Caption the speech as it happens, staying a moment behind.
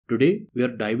Today, we are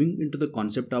diving into the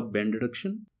concept of bend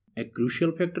reduction, a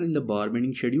crucial factor in the bar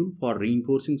bending schedule for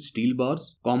reinforcing steel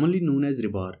bars, commonly known as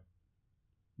rebar.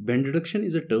 Bend reduction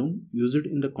is a term used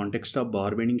in the context of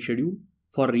bar bending schedule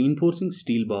for reinforcing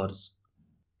steel bars.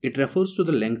 It refers to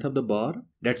the length of the bar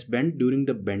that's bent during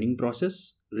the bending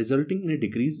process, resulting in a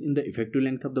decrease in the effective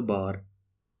length of the bar.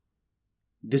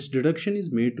 This deduction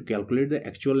is made to calculate the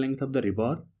actual length of the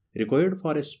rebar required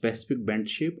for a specific bend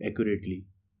shape accurately.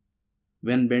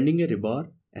 When bending a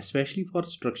rebar, especially for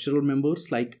structural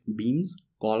members like beams,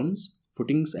 columns,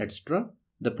 footings, etc.,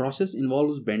 the process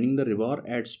involves bending the rebar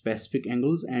at specific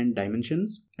angles and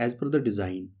dimensions as per the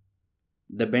design.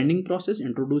 The bending process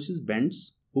introduces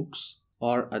bends, hooks,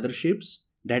 or other shapes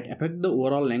that affect the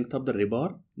overall length of the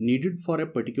rebar needed for a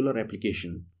particular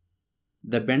application.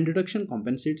 The bend reduction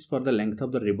compensates for the length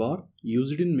of the rebar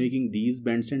used in making these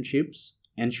bends and shapes,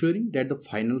 ensuring that the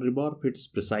final rebar fits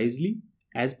precisely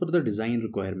as per the design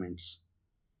requirements.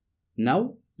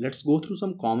 Now, let's go through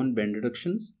some common bend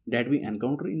reductions that we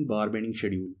encounter in bar bending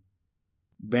schedule.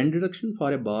 Bend reduction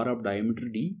for a bar of diameter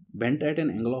D bent at an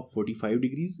angle of 45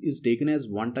 degrees is taken as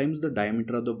 1 times the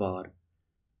diameter of the bar.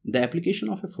 The application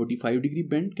of a 45-degree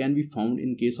bend can be found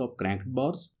in case of cranked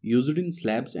bars used in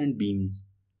slabs and beams.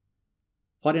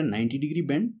 For a 90-degree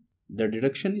bend, the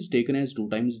deduction is taken as 2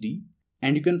 times D,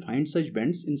 and you can find such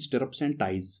bends in stirrups and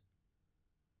ties.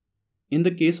 In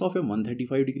the case of a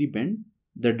 135-degree bend,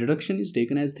 the deduction is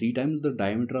taken as 3 times the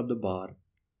diameter of the bar.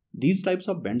 These types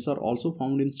of bends are also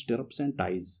found in stirrups and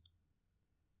ties.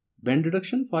 Bend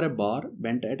reduction for a bar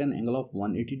bent at an angle of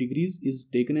 180 degrees is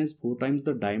taken as 4 times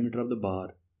the diameter of the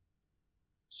bar.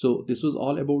 So this was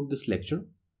all about this lecture.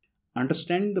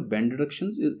 Understanding the bend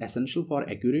reductions is essential for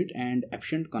accurate and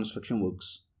efficient construction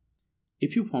works.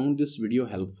 If you found this video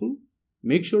helpful,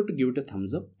 make sure to give it a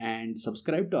thumbs up and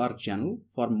subscribe to our channel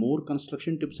for more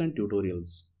construction tips and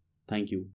tutorials. Thank you.